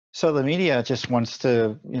So the media just wants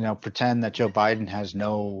to, pretend that Joe Biden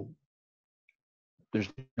there's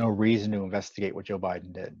no reason to investigate what Joe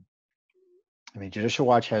Biden did. I mean, Judicial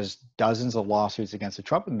Watch has dozens of lawsuits against the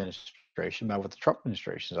Trump administration about what the Trump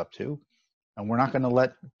administration is up to, and we're not going to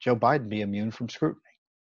let Joe Biden be immune from scrutiny.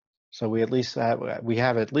 So we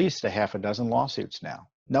have at least a half a dozen lawsuits now.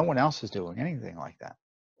 No one else is doing anything like that.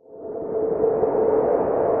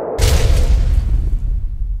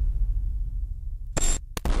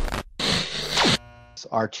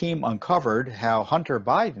 Our team uncovered how Hunter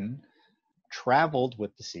Biden traveled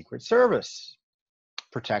with the Secret Service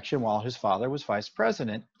protection while his father was vice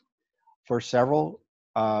president for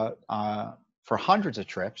hundreds of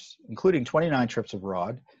trips, including 29 trips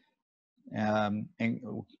abroad, and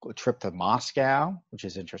a trip to Moscow, which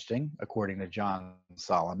is interesting, according to John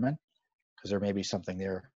Solomon, because there may be something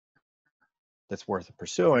there that's worth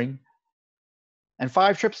pursuing, and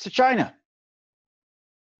 5 trips to China.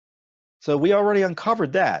 So we already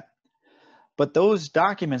uncovered that. But those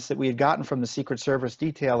documents that we had gotten from the Secret Service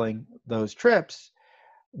detailing those trips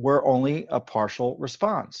were only a partial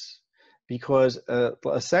response, because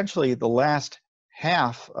essentially the last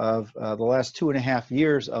half of the last 2.5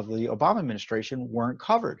 years of the Obama administration weren't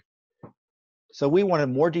covered. So we wanted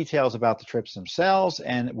more details about the trips themselves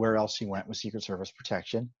and where else he went with Secret Service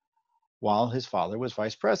protection while his father was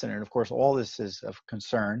vice president. And of course, all this is of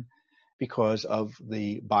concern because of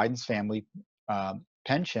the Biden's family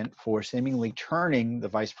penchant for seemingly turning the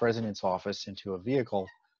vice president's office into a vehicle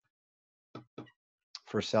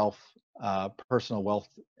for personal wealth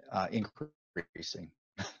increasing.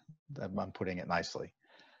 I'm putting it nicely.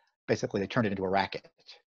 Basically, they turned it into a racket,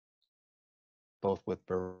 both with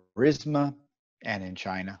Burisma and in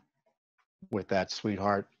China, with that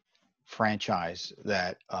sweetheart franchise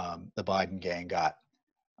that the Biden gang got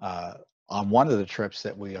on one of the trips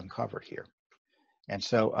that we uncovered here. And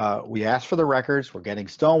so we asked for the records. We're getting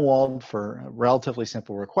stonewalled for a relatively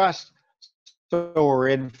simple request. So we're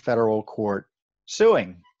in federal court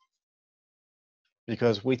suing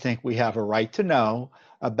because we think we have a right to know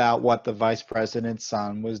about what the vice president's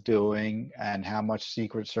son was doing and how much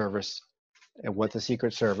Secret Service and what the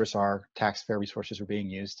Secret Service, our taxpayer resources, are being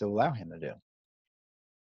used to allow him to do.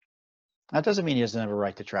 That doesn't mean he doesn't have a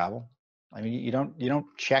right to travel. I mean, you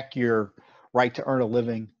don't check your right to earn a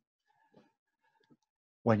living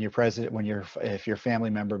when you're president, if your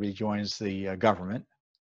family member rejoins the government.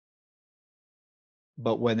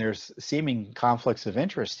 But when there's seeming conflicts of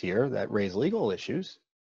interest here that raise legal issues,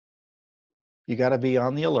 you got to be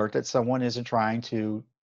on the alert that someone isn't trying to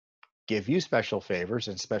give you special favors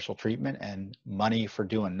and special treatment and money for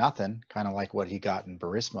doing nothing, kind of like what he got in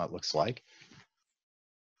Burisma, it looks like,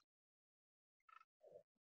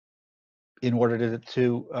 in order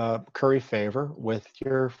to curry favor with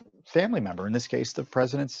your family member, in this case,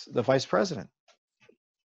 the vice president.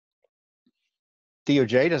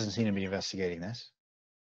 DOJ doesn't seem to be investigating this.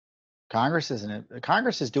 Congress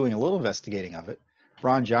is doing a little investigating of it.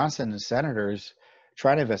 Ron Johnson, the senators,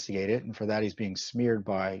 trying to investigate it, and for that he's being smeared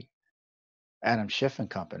by Adam Schiff and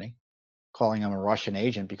company, calling him a Russian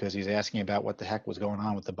agent because he's asking about what the heck was going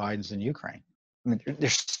on with the Bidens in Ukraine. I mean, they're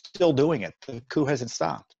still doing it. The coup hasn't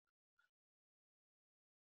stopped.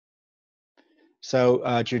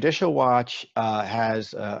 So Judicial Watch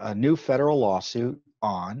has a new federal lawsuit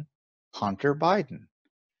on Hunter Biden.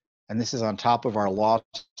 And this is on top of our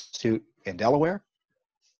lawsuit in Delaware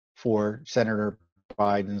for Senator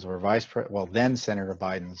Biden's then Senator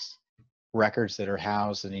Biden's records that are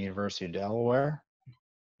housed in the University of Delaware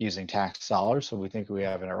using tax dollars. So we think we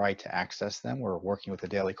have a right to access them. We're working with the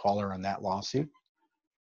Daily Caller on that lawsuit.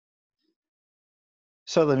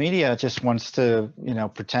 So the media just wants to,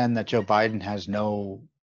 pretend that Joe Biden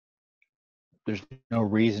there's no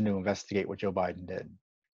reason to investigate what Joe Biden did.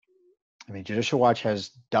 I mean, Judicial Watch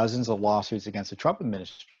has dozens of lawsuits against the Trump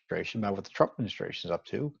administration about what the Trump administration is up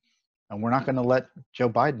to, and we're not going to let Joe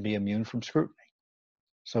Biden be immune from scrutiny.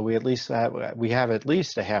 So we have at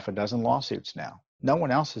least a half a dozen lawsuits now. No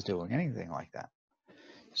one else is doing anything like that.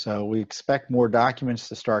 So we expect more documents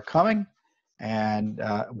to start coming, and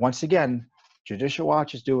once again, Judicial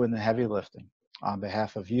Watch is doing the heavy lifting on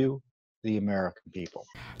behalf of you, the American people.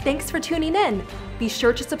 Thanks for tuning in. Be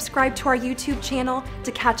sure to subscribe to our YouTube channel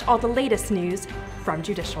to catch all the latest news from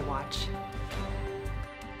Judicial Watch.